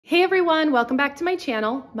Hey everyone, welcome back to my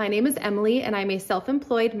channel. My name is Emily and I'm a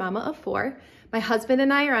self-employed mama of 4. My husband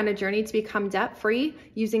and I are on a journey to become debt-free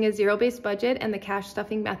using a zero-based budget and the cash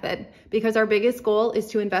stuffing method because our biggest goal is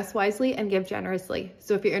to invest wisely and give generously.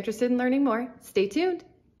 So if you're interested in learning more, stay tuned.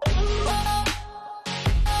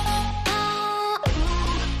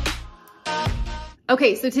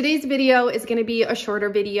 Okay, so today's video is going to be a shorter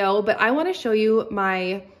video, but I want to show you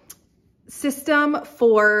my system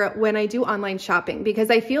for when I do online shopping, because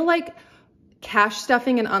I feel like cash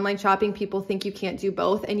stuffing and online shopping, people think you can't do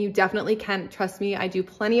both, and you definitely can. Trust me, I do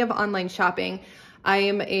plenty of online shopping. I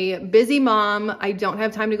am a busy mom. I don't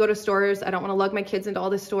have time to go to stores. I don't want to lug my kids into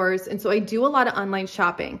all the stores. And so I do a lot of online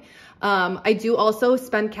shopping. I do also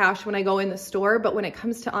spend cash when I go in the store, but when it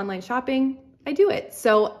comes to online shopping, I do it.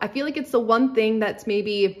 So I feel like it's the one thing that's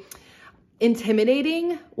maybe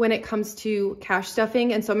intimidating when it comes to cash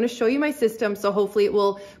stuffing. And so I'm going to show you my system. So hopefully it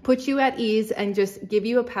will put you at ease and just give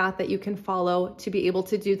you a path that you can follow to be able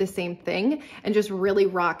to do the same thing and just really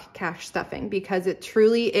rock cash stuffing, because it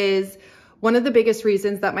truly is one of the biggest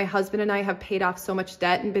reasons that my husband and I have paid off so much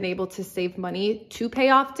debt and been able to save money to pay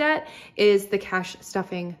off debt is the cash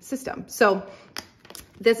stuffing system. So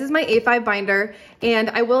this is my A5 binder. And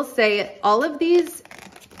I will say all of these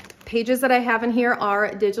pages that I have in here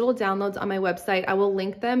are digital downloads on my website. I will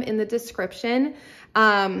link them in the description.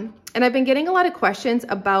 And I've been getting a lot of questions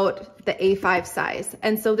about the A5 size.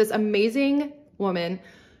 And so this amazing woman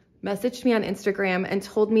messaged me on Instagram and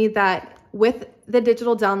told me that with the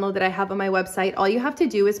digital download that I have on my website, all you have to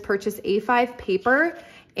do is purchase A5 paper.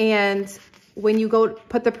 And when you go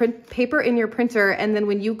put the paper in your printer, and then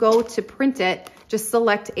when you go to print it, just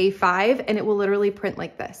select A5 and it will literally print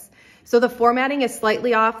like this. So the formatting is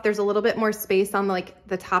slightly off. There's a little bit more space on like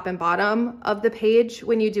the top and bottom of the page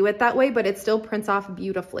when you do it that way, but it still prints off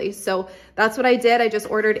beautifully. So that's what I did. I just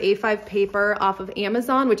ordered A5 paper off of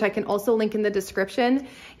Amazon, which I can also link in the description.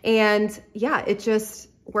 And yeah, it just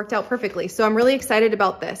worked out perfectly. So I'm really excited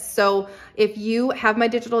about this. So if you have my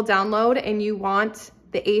digital download and you want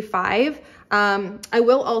the A5, I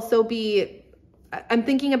will also I'm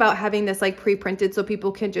thinking about having this like pre-printed so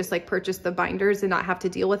people can just like purchase the binders and not have to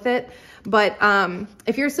deal with it. But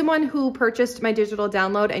if you're someone who purchased my digital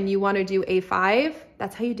download and you want to do A5,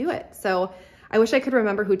 that's how you do it. So I wish I could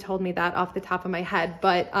remember who told me that off the top of my head,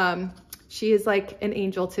 but she is like an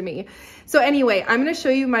angel to me. So anyway, I'm going to show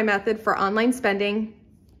you my method for online spending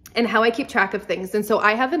and how I keep track of things. And so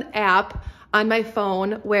I have an app on my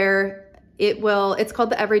phone where it's called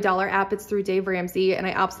the Every Dollar app. It's through Dave Ramsey and I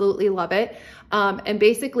absolutely love it. And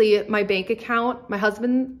basically my bank account, my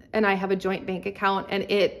husband and I have a joint bank account and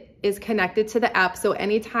it is connected to the app. So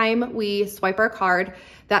anytime we swipe our card,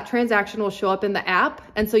 that transaction will show up in the app.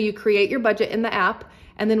 And so you create your budget in the app.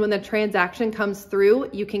 And then when the transaction comes through,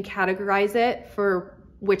 you can categorize it for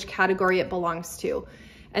which category it belongs to.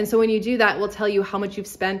 And so when you do that, it will tell you how much you've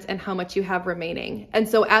spent and how much you have remaining. And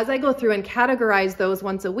so as I go through and categorize those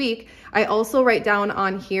once a week, I also write down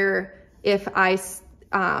on here if I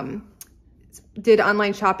did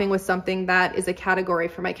online shopping with something that is a category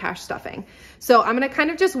for my cash stuffing. So I'm going to kind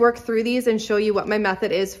of just work through these and show you what my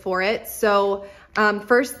method is for it. So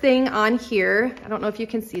first thing on here, I don't know if you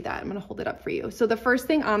can see that. I'm going to hold it up for you. So the first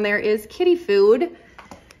thing on there is kitty food.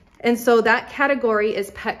 And so that category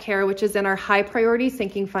is pet care, which is in our high priority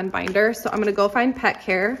sinking fund binder. So I'm going to go find pet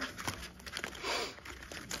care.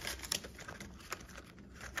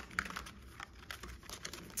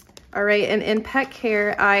 All right. And in pet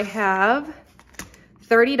care, I have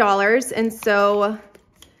 $30. And so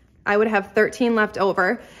I would have 13 left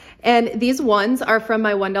over. And these ones are from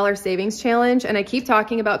my $1 savings challenge. And I keep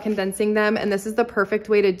talking about condensing them. And this is the perfect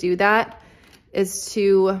way to do that, is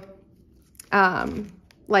to,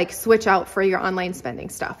 like switch out for your online spending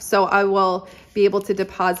stuff. So I will be able to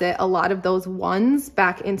deposit a lot of those ones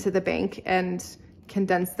back into the bank and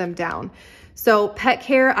condense them down. So pet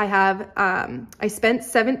care, I have, I spent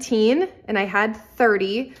 17 and I had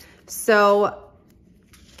 30. So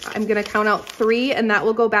I'm going to count out 3 and that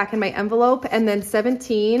will go back in my envelope. And then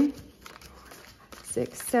 17,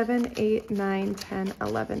 6, 7, 8, 9, 10,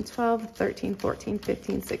 11, 12, 13, 14,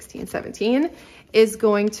 15, 16, 17 is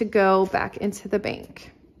going to go back into the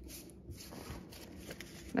bank.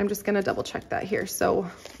 I'm just going to double check that here. So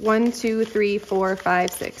 1, 2, 3, 4,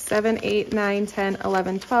 5, 6, 7, 8, 9, 10,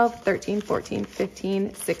 11, 12, 13, 14,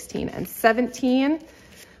 15, 16, and 17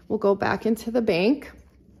 will go back into the bank.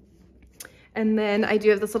 And then I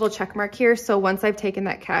do have this little check mark here. So once I've taken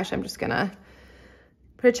that cash, I'm just going to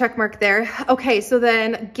put a check mark there. Okay, so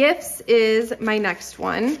then gifts is my next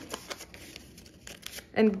one.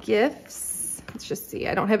 And gifts, let's just see.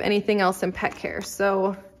 I don't have anything else in pet care.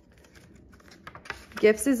 So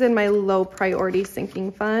Gifts is in my low priority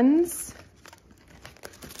sinking funds.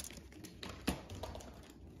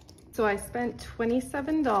 So I spent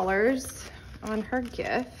 $27 on her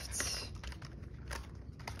gift.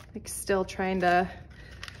 Like still trying to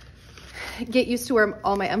get used to where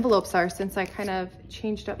all my envelopes are since I kind of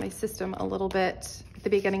changed up my system a little bit at the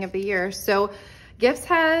beginning of the year. So gifts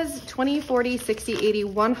has 20, 40, 60, 80,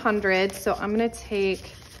 100. So I'm gonna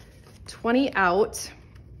take 20 out.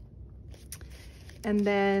 And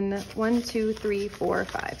then 1, 2, 3, 4,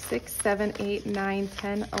 5, 6, 7, 8, 9,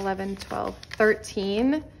 10, 11, 12,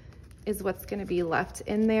 13 is what's gonna be left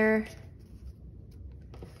in there.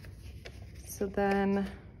 So then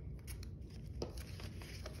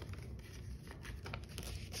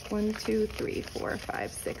 1, 2, 3, 4,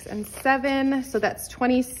 5, 6, and 7. So that's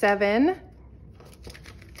 27.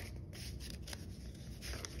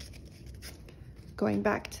 Going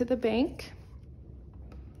back to the bank.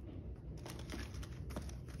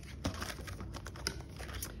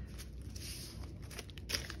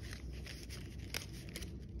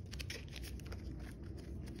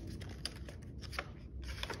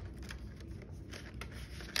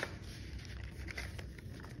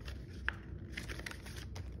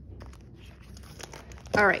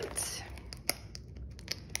 All right.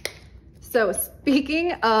 So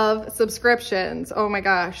speaking of subscriptions, oh my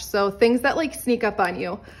gosh. So things that like sneak up on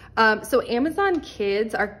you. So Amazon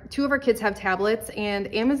Kids, two of our kids have tablets,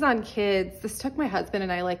 and Amazon Kids, this took my husband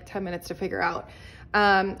and I like 10 minutes to figure out.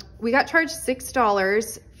 We got charged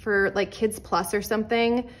 $6 for like Kids Plus or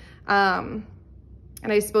something. And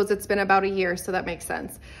I suppose it's been about a year, so that makes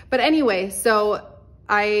sense. But anyway, so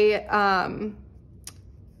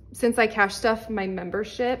since I cash stuffed my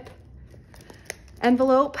membership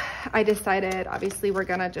envelope, I decided, obviously we're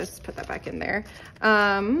gonna just put that back in there.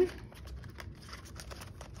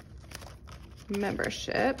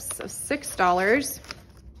 Memberships, so $6.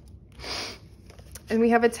 And we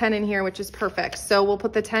have a 10 in here, which is perfect. So we'll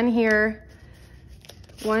put the 10 here.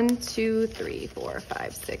 1, 2, 3, 4,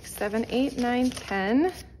 5, 6, 7, 8, 9,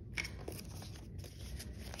 10.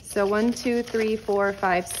 So 1, 2, 3, 4,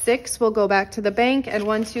 5, 6 will go back to the bank, and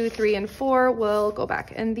 1, 2, 3, and 4 will go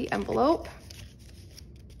back in the envelope.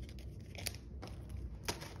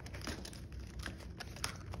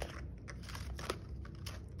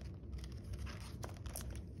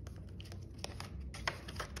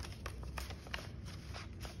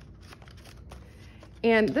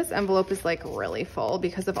 And this envelope is like really full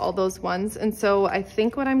because of all those ones. And so I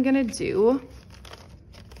think what I'm gonna do,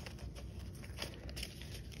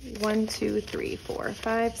 1, 2, 3, 4,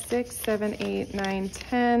 5, 6, 7, 8, 9,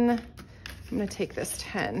 10. I'm gonna take this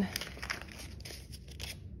 10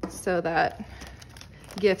 so that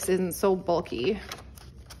gifts isn't so bulky.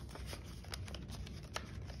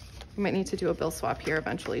 We might need to do a bill swap here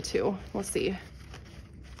eventually too. We'll see.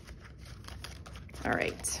 All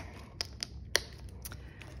right.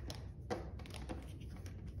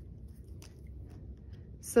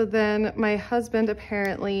 So then my husband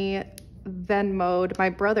apparently Venmo'd my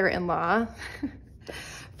brother-in-law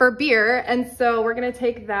for beer. And so we're gonna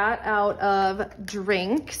take that out of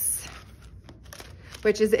drinks,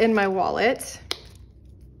 which is in my wallet.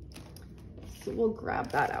 So we'll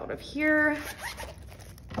grab that out of here.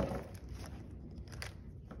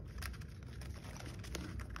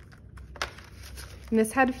 And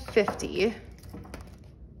this had 50.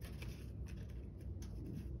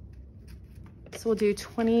 So we'll do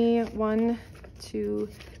 21, 2,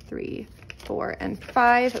 3, 4, and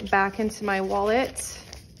 5 back into my wallet.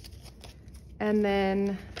 And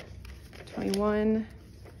then 21,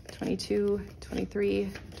 22,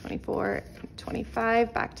 23, 24,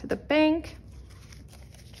 25 back to the bank.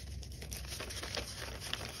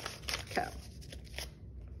 Okay.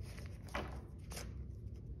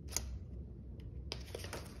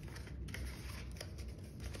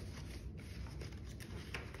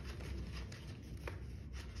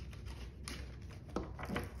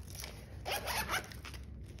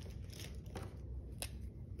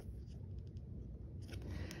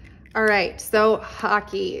 All right, so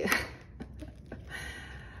hockey.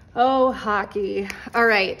 Oh, hockey. All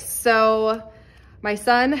right, so my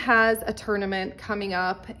son has a tournament coming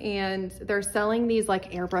up and they're selling these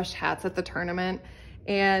like airbrushed hats at the tournament,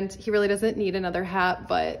 and he really doesn't need another hat,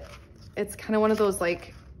 but it's kind of one of those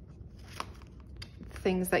like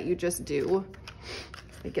things that you just do.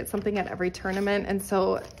 You get something at every tournament, and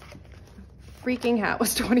so freaking hat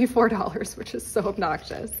was $24, which is so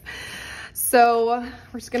obnoxious. So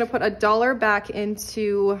we're just gonna put $1 back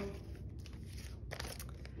into,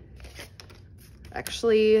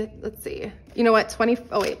 actually, let's see. You know what,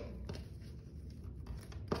 oh wait.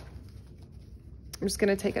 I'm just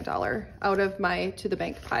gonna take $1 out of my to the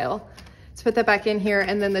bank pile. Let's put that back in here,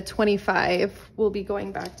 and then the 25 will be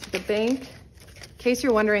going back to the bank. In case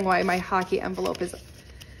you're wondering why my hockey envelope is,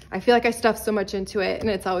 I feel like I stuff so much into it and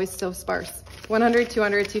it's always so sparse. 100,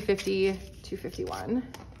 200, 250, 251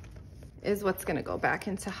 is what's gonna go back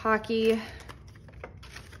into hockey.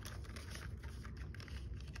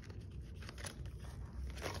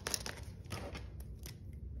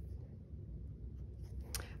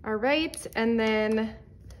 All right, and then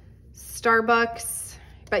Starbucks,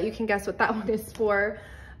 bet you can guess what that one is for.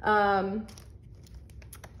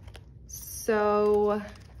 So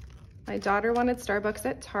my daughter wanted Starbucks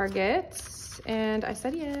at Target and I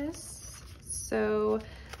said yes. So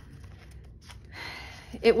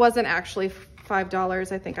it wasn't actually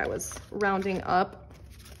 $5. I think I was rounding up,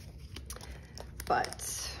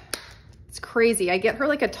 but it's crazy. I get her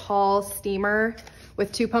like a tall steamer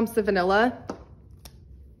with 2 pumps of vanilla,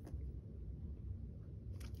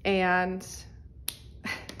 and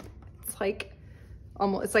it's like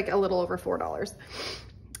a little over $4.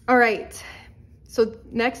 All right, so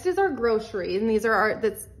next is our grocery, and these are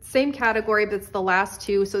the same category, but it's the last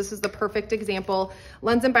two. So this is the perfect example.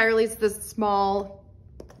 Lunds & Byerly's the small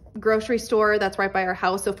grocery store that's right by our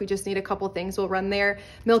house. So if we just need a couple things, we'll run there.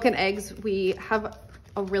 Milk and eggs, we have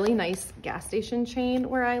a really nice gas station chain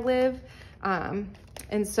where I live.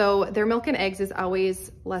 And so their milk and eggs is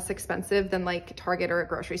always less expensive than like Target or a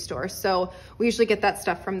grocery store. So we usually get that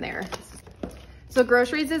stuff from there. So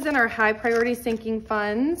groceries is in our high priority sinking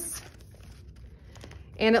funds.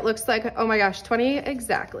 And it looks like, oh my gosh, 20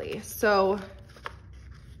 exactly. So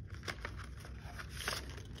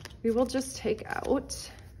we will just take out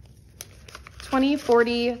 20,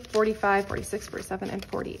 40, 45, 46, 47, and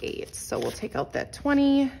 48. So we'll take out that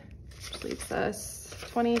 20, which leaves us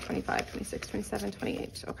 20, 25, 26, 27,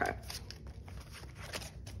 28, okay.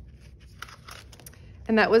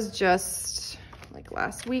 And that was just like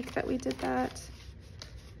last week that we did that.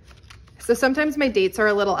 So sometimes my dates are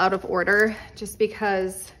a little out of order just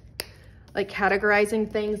because like categorizing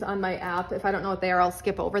things on my app, if I don't know what they are, I'll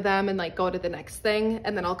skip over them and like go to the next thing,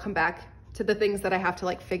 and then I'll come back to the things that I have to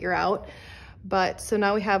like figure out. But so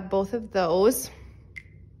now we have both of those.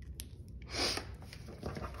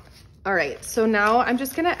 All right, so now I'm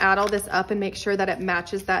just gonna add all this up and make sure that it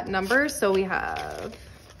matches that number. So we have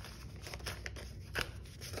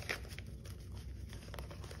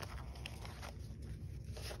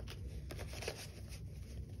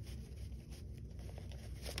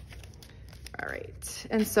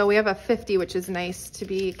and so we have a 50, which is nice to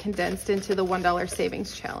be condensed into the $1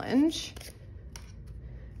 savings challenge.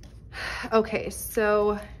 Okay,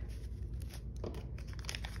 so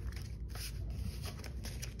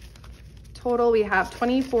total we have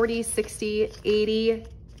 20, 40, 60, 80,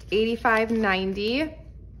 85, 90. Let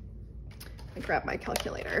me grab my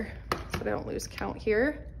calculator so that I don't lose count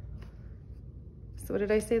here. So what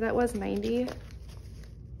did I say that was, 90?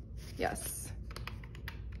 Yes.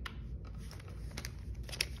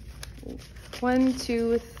 1,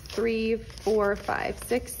 2, 3, 4, 5,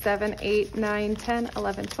 6, 7, 8, 9, 10,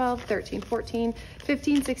 11, 12, 13, 14,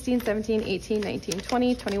 15, 16, 17, 18, 19,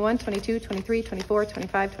 20, 21, 22, 23, 24,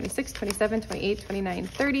 25, 26, 27, 28, 29,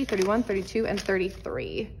 30, 31, 32, and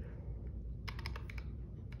 33.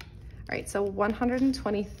 All right, so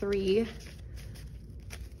 123.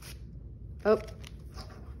 Oh,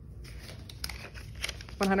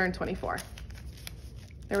 124.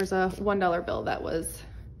 There was a $1 bill that was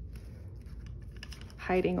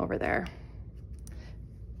hiding over there.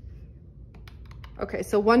 Okay,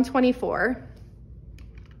 so 124.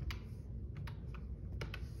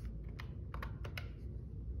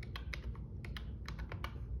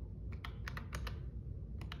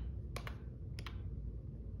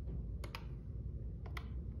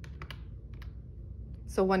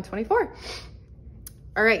 So 124.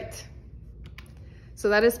 All right. So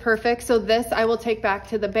that is perfect. So this I will take back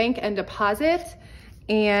to the bank and deposit,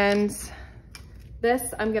 and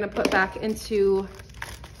this I'm gonna put back into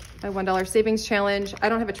my $1 savings challenge. I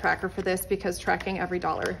don't have a tracker for this because tracking every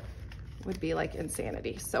dollar would be like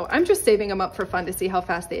insanity. So I'm just saving them up for fun to see how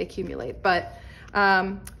fast they accumulate. But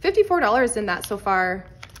 $54 in that so far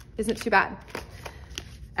isn't too bad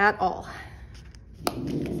at all.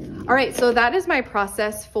 All right, so that is my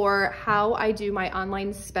process for how I do my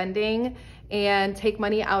online spending and take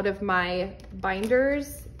money out of my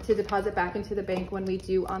binders to deposit back into the bank when we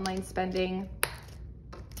do online spending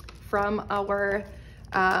from our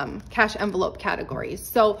cash envelope categories.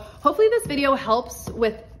 So hopefully this video helps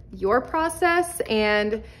with your process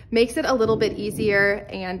and makes it a little bit easier.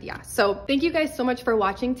 And yeah, so thank you guys so much for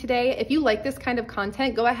watching today. If you like this kind of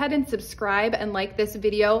content, go ahead and subscribe and like this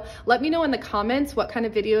video. Let me know in the comments what kind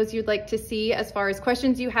of videos you'd like to see as far as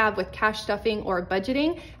questions you have with cash stuffing or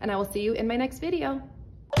budgeting, and I will see you in my next video.